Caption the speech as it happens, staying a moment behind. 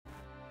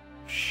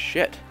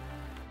shit.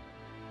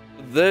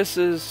 This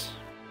is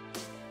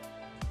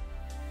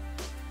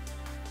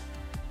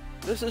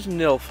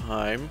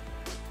Niflheim.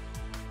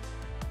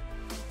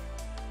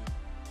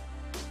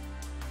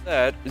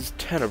 That is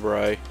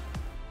Tenebrae.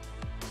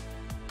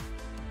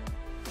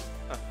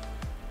 Huh.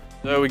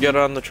 So we get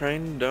on the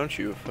train, don't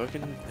you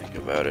fucking think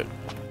about it.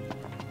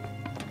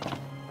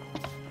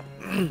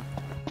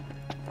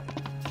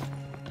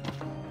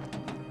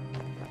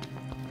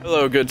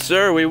 Hello, good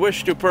sir. We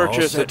wish to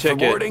purchase a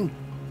ticket. For boarding?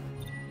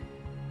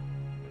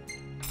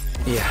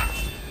 Yeah,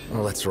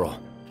 well, let's roll.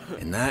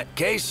 In that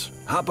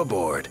case, hop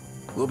aboard.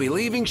 We'll be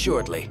leaving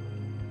shortly.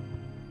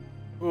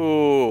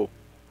 Ooh.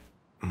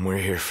 We're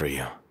here for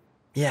you.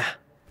 Yeah.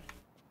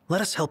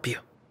 Let us help you.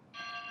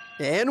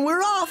 And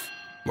we're off!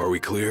 Are we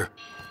clear?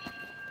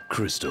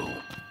 Crystal.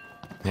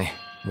 Hey,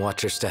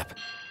 watch your step.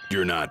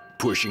 You're not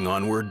pushing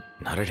onward?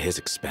 Not at his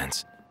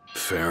expense.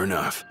 Fair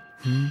enough.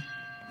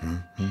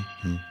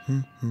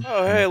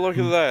 Oh, hey, look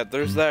at that.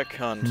 There's that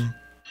cunt.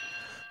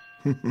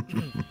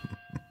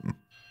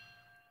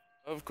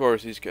 Of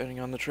course, he's getting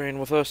on the train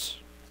with us.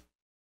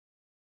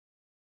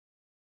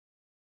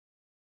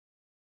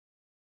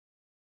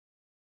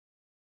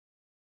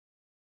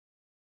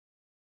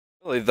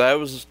 Really, that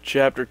was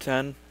chapter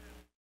 10?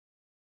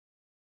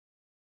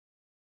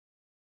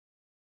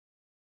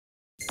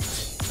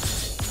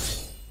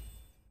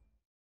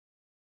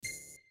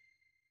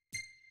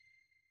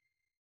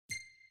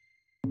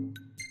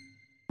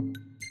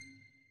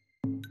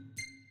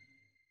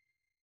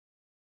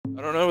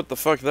 I don't know what the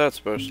fuck that's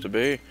supposed to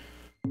be.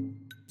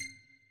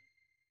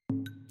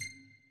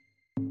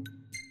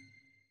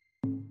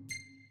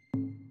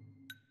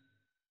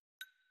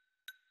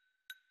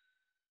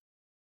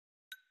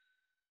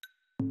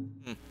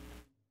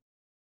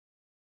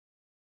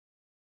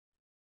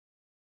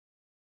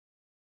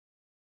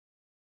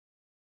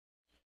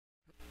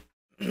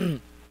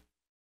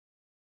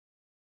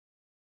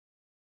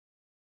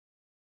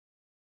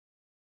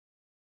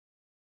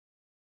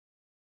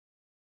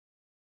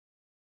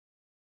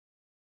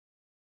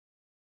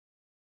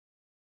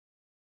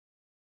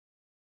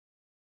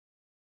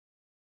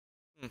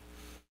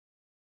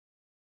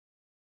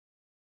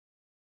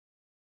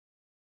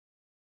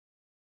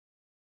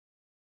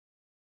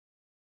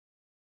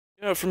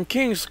 You know, from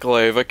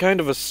Kingsclave, I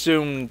kind of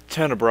assumed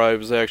Tenebrae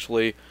was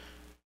actually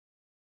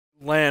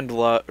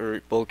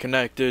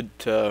connected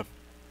to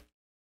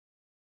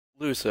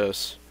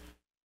Lucis.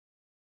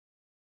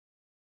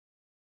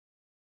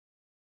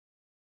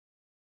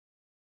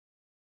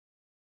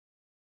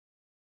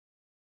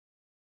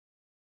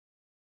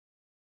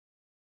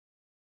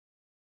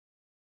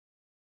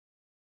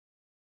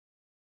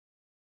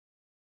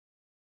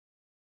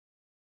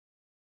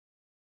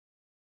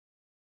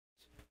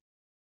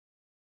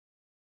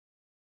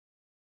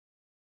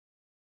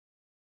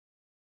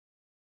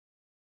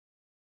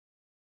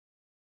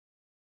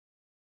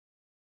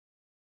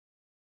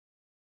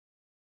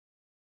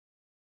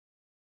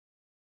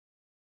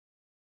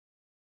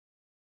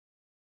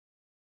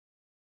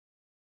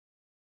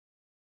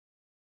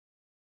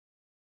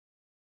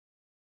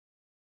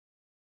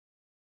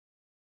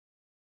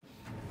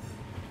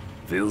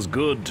 Feels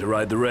good to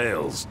ride the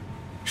rails.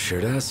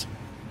 Sure does.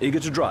 Eager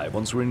to drive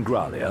once we're in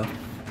Gralia?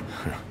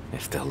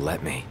 If they'll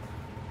let me.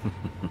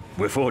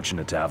 We're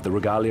fortunate to have the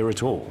regalia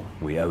at all.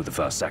 We owe the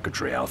First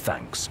Secretary our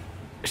thanks.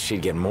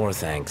 She'd get more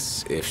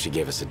thanks if she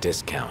gave us a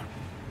discount.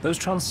 Those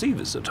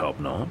transceivers are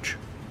top-notch.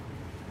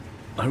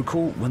 I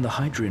recall when the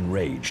Hydrian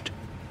raged.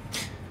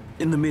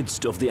 In the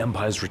midst of the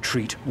Empire's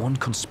retreat, one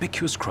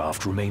conspicuous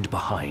craft remained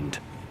behind.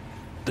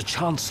 The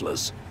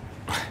Chancellor's.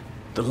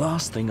 The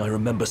last thing I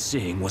remember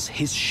seeing was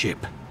his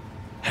ship,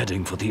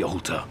 heading for the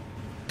altar.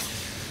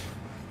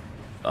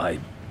 I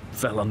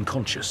fell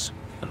unconscious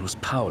and was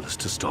powerless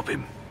to stop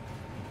him.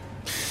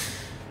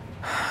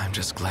 I'm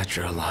just glad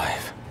you're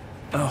alive.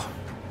 Oh,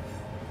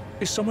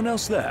 is someone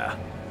else there?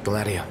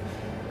 Gladio.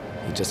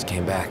 He just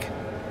came back.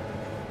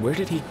 Where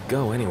did he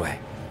go anyway?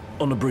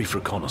 On a brief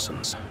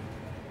reconnaissance.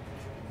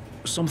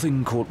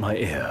 Something caught my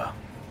ear.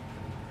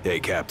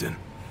 Hey, Captain.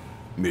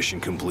 Mission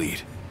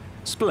complete.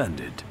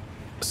 Splendid.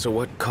 So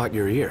what caught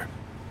your ear?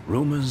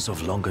 Rumors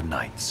of longer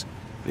nights.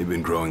 They've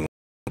been growing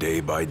day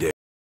by day.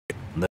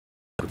 The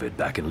of it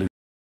back in Lucis.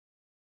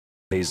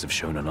 Days have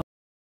shown another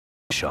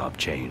sharp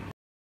change.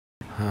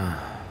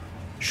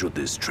 Should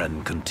this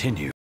trend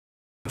continue,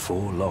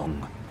 before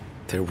long,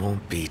 there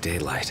won't be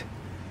daylight.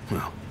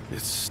 Well,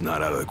 it's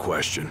not out of the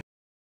question.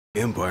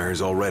 The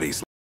Empire's already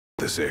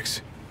the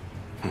Six.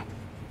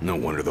 No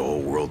wonder the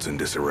whole world's in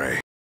disarray.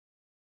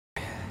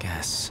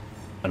 Guess.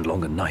 And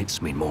longer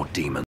nights mean more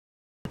demons.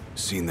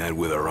 Seen that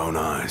with our own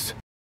eyes.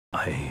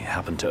 I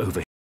happened to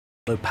overhear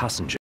a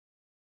passenger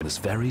this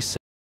very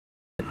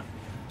second.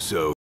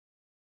 So,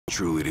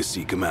 truly to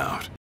seek him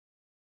out.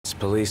 It's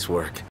police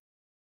work.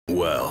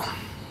 Well,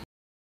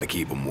 I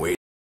keep him waiting.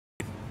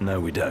 No,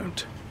 we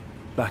don't.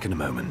 Back in a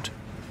moment.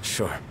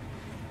 Sure.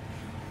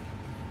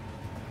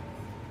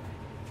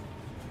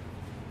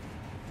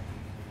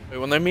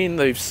 When they mean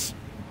they've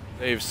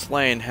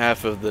slain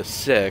half of the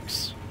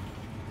Six,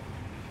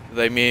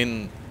 They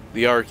mean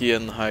the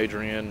Archean,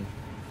 Hydrian,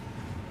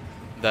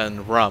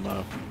 then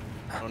Rama.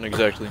 I don't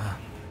exactly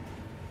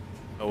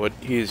know what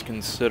he's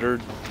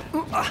considered.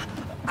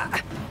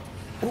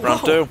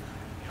 Prompto?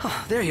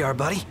 Oh, there you are,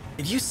 buddy.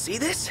 Did you see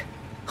this?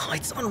 Oh,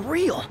 it's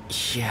unreal.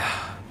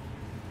 Yeah.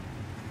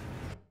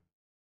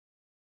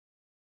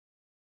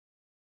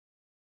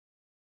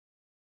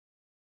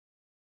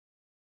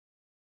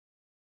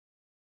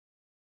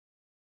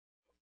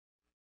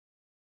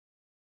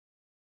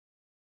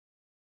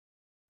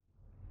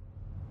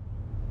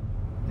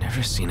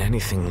 Never seen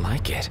anything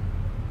like it.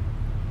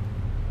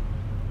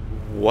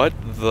 What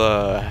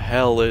the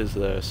hell is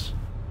this?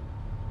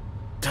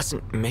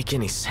 Doesn't make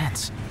any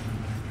sense.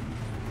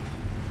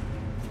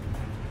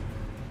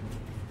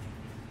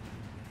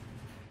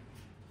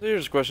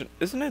 Here's a question.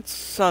 Isn't it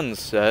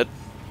sunset?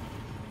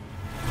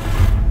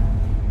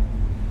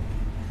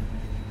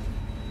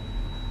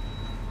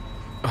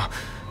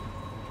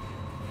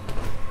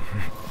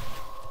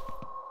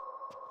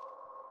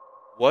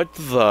 What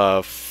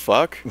the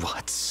fuck?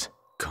 What's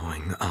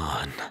going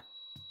on?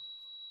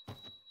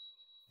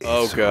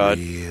 Oh It's god.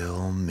 a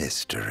real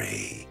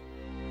mystery.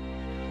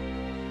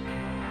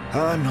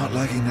 I'm not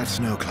liking that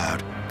snow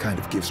cloud. Kind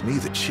of gives me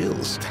the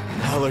chills.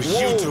 How are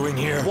you doing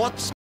here?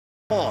 What's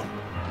on?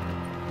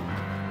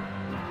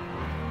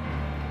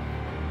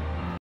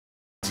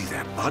 See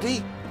that,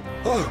 buddy?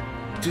 Oh,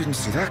 didn't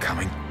see that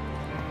coming.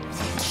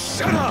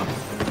 Shut up!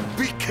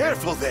 Be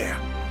careful there!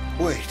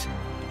 Wait,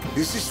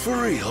 is this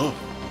for real?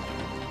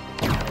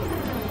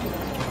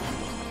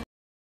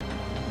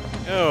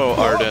 Oh,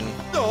 Arden.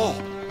 No!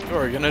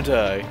 You're gonna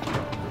die.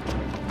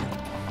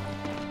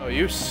 Oh,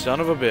 you son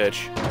of a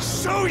bitch.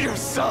 Show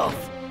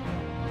yourself!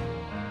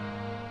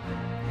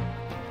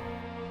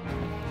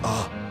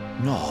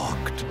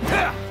 Knocked.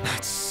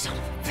 That son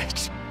of a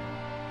bitch.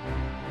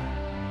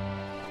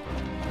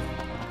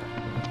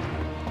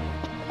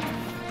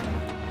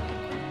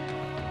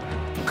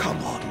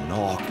 Come on,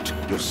 Knocked.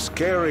 You're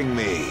scaring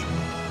me.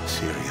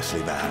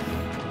 Seriously, man.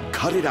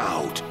 Cut it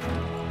out.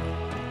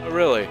 Oh,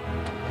 really?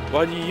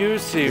 Why do you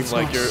seem It's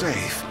like not you're...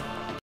 safe.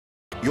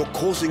 You're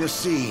causing a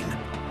scene.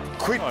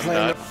 Quit No, I'm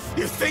playing. not.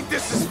 You think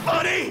this is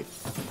funny?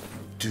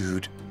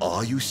 Dude,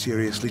 are you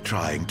seriously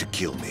trying to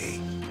kill me?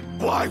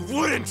 Why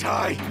wouldn't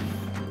I?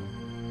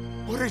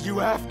 What are you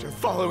after,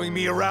 following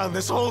me around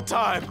this whole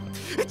time?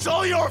 It's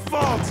all your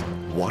fault!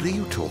 What are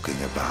you talking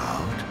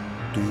about?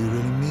 Do you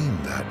really mean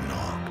that,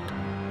 Knocked?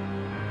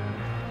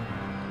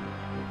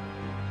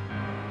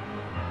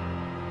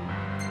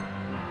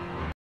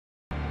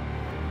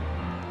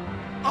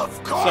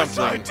 Of course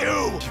I Something.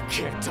 do! You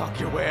can't talk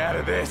your way out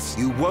of this.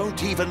 You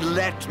won't even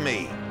let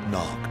me.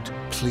 Knocked,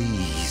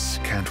 please,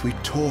 can't we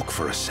talk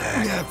for a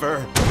sec?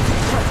 Never.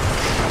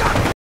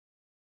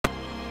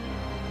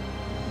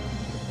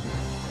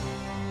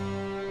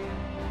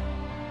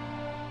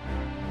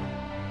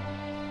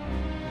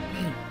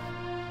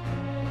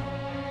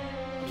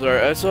 Sorry,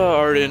 I saw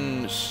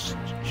Arden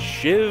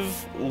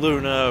shiv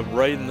Luna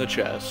right in the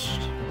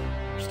chest.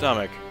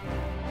 Stomach.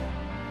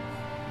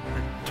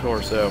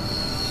 Torso.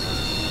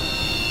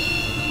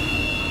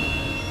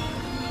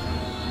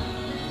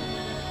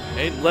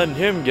 Ain't letting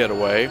him get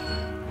away.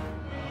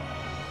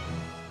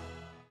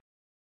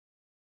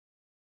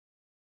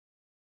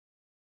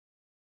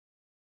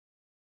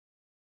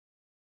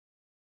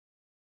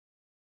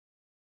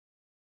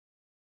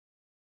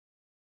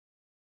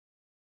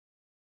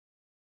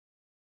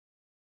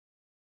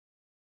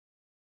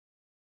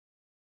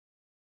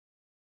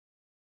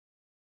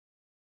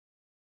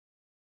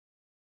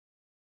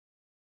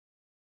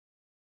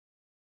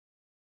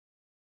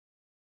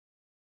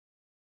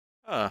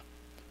 Huh.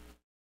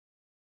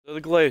 So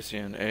the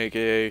Glacian,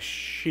 aka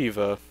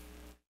Shiva.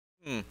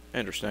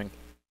 Interesting.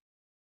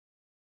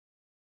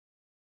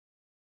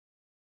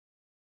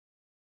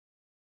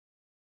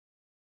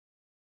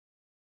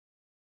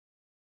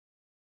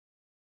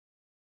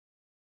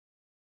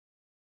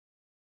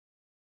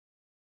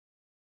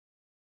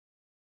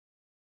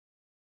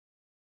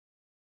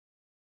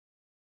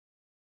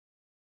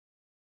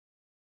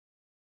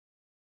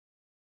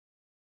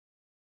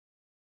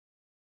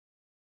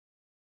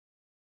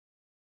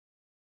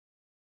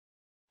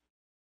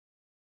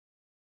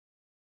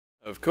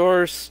 Of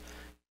course,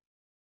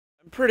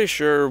 I'm pretty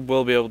sure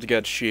we'll be able to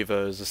get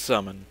Shiva as a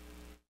summon.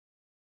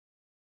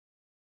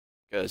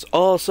 Because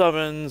all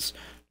summons,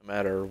 no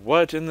matter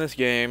what in this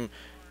game,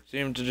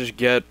 seem to just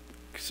get,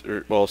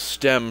 well,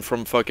 stem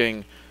from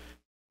fucking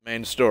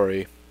main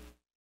story.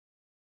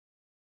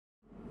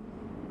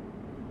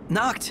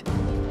 Knocked.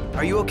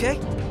 Are you okay?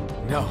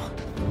 No.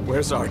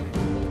 Where's Art?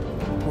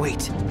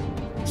 Wait.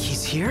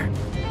 He's here?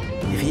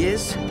 If he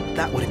is,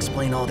 that would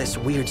explain all this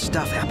weird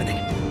stuff happening.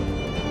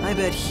 I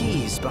bet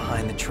he's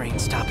behind the train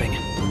stopping.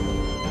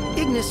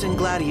 Ignis and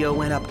Gladio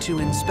went up to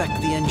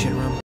inspect the engine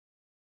room.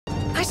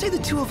 I say the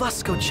two of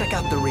us go check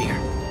out the rear.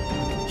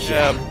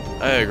 Yeah,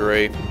 I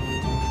agree.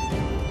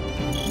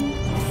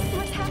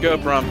 Let's go,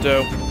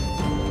 Prompto.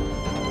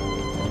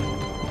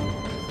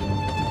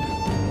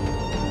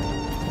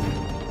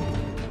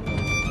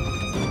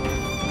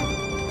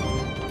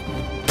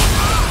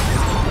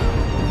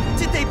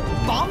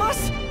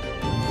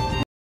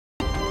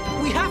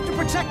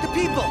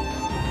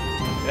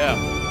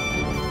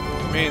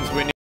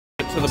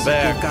 Looks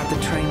like back. they've got the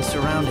train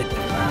surrounded.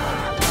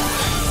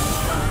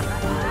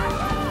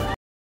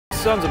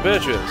 Sons of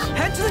bitches.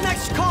 Head to the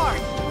next car!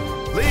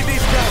 Leave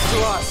these guys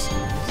to us.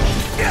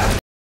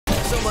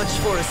 So much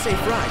for a safe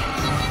ride.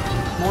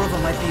 More of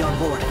them might be on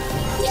board.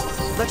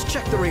 Let's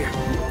check the rear.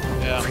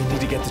 Yeah. We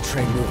need to get the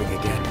train moving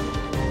again.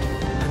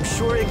 I'm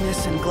sure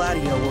Ignis and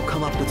Gladio will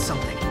come up with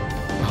something.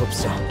 I hope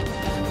so.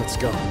 Let's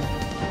go.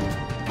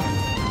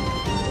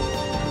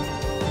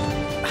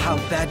 How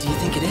bad do you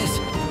think it is?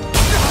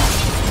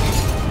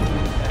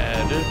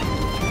 Bad.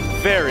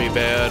 Very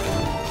bad.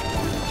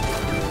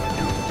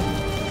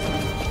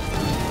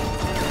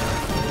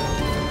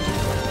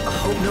 I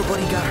hope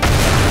nobody got hurt.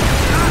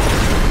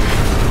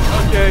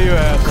 Okay, you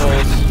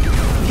assholes.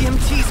 The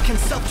EMTs can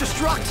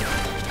self-destruct.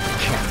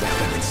 Can't let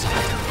them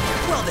inside.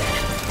 Well then,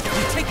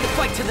 you take the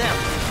fight to them.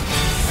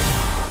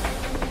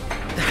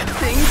 That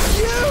thing's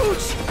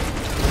huge!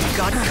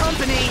 Got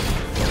company!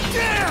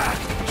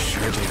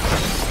 Sure do.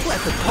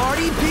 Let the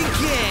party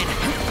begin!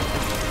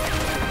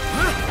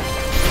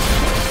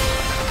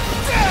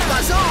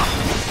 Buzz off!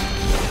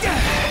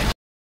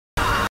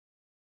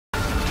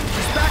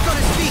 He's back on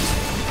his feet!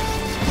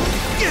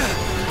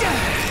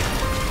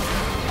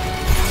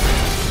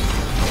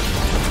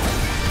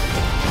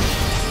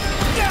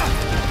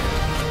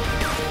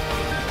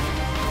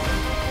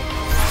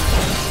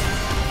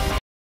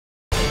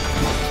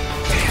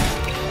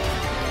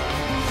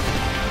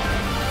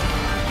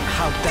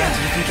 How bad do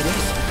you think it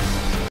is?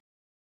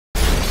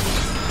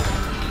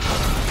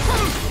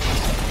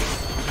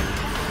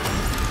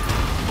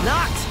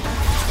 Knocked!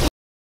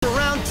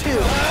 Round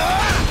two.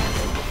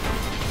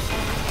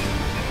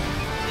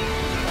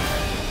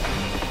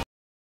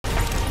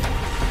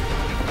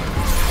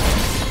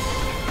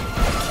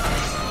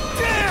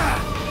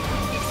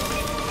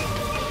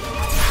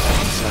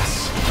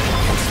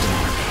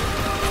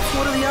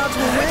 What are the odds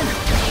we'll win?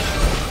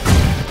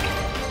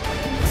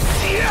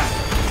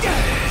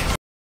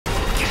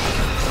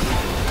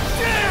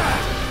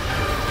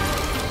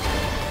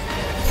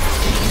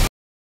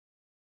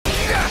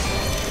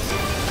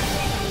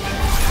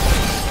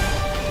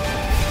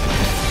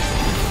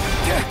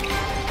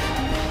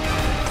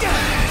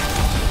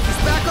 He's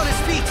back on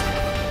his feet.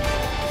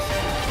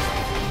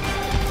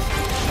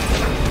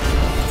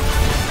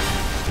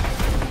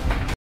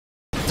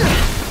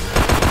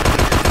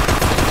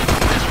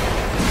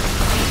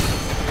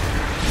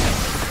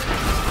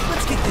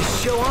 Let's get this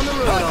show on the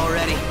road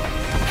already.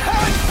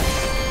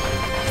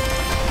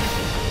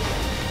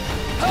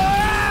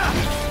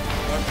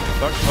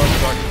 Fuck.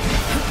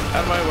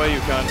 Out of my way, you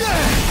cunt.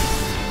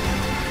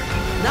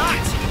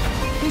 Knocked!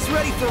 He's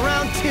ready for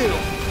round two.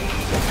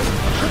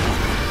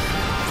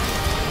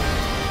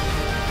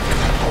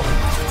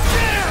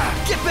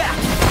 Get back!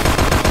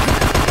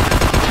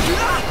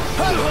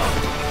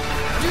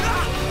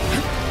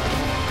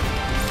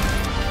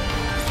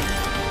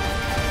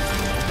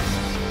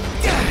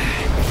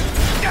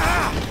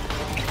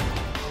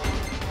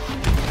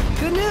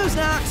 Good news,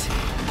 Knocked.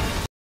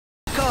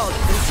 Called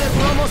and said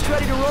we're almost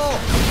ready to roll.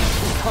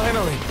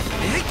 Finally.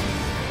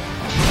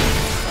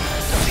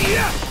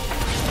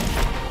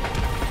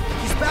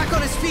 He's back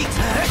on his feet.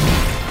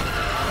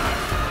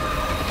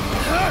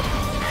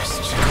 There's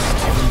just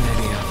too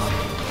many of them.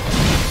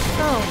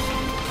 Oh,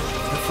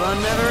 the fun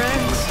never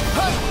ends.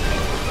 Fuck.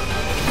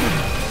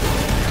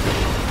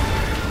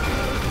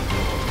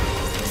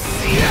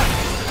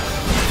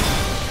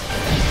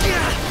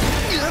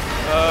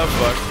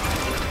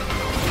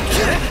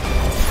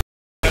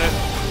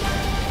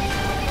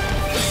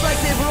 Looks like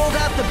they've rolled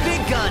out the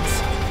big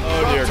guns.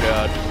 Oh dear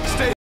God.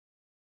 Stay.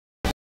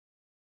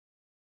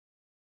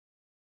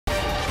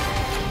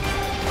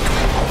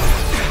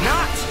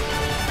 Knocked!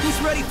 He's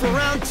ready for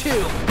round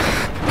two.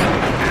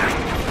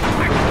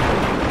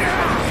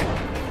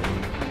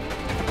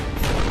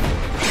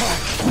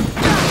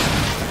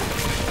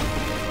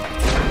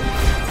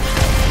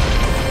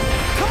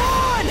 Come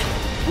on!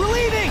 We're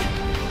leaving!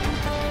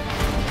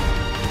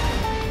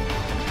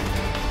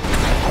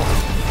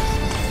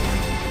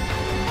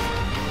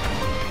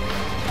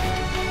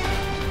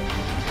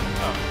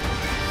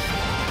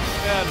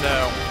 And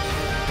now.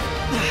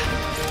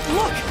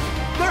 Look!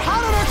 They're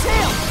hot on our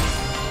tail!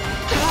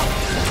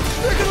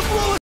 They're gonna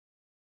blow us!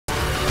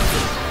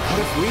 What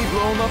if we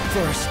blow them up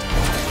first?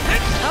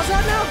 How's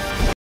that now?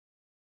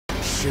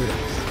 Shoot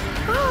them.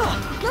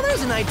 Oh, now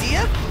there's an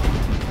idea.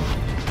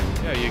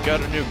 Yeah, you got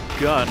a new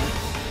gun.